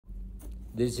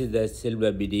This is the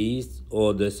silver biddies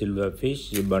or the silver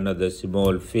fish, one of the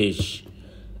small fish.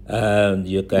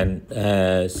 You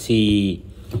can see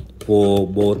for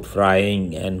both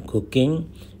frying and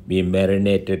cooking. We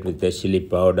marinated with the chili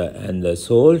powder and the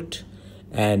salt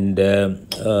and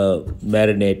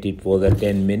marinate it for the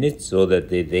 10 minutes so that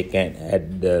they can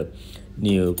add the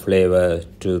new flavor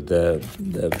to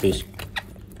the fish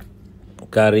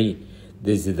curry.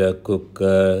 This is the cook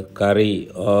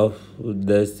curry of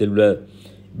the silver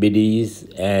biddies,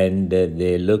 and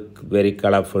they look very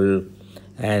colorful.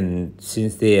 And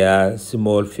since they are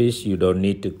small fish, you don't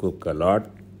need to cook a lot.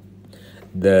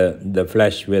 The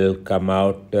flesh will come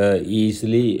out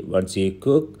easily once you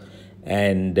cook.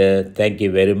 And thank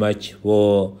you very much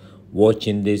for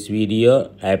watching this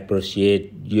video. I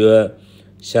appreciate your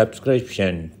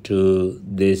subscription to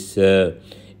this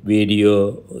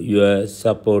video. Your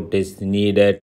support is needed.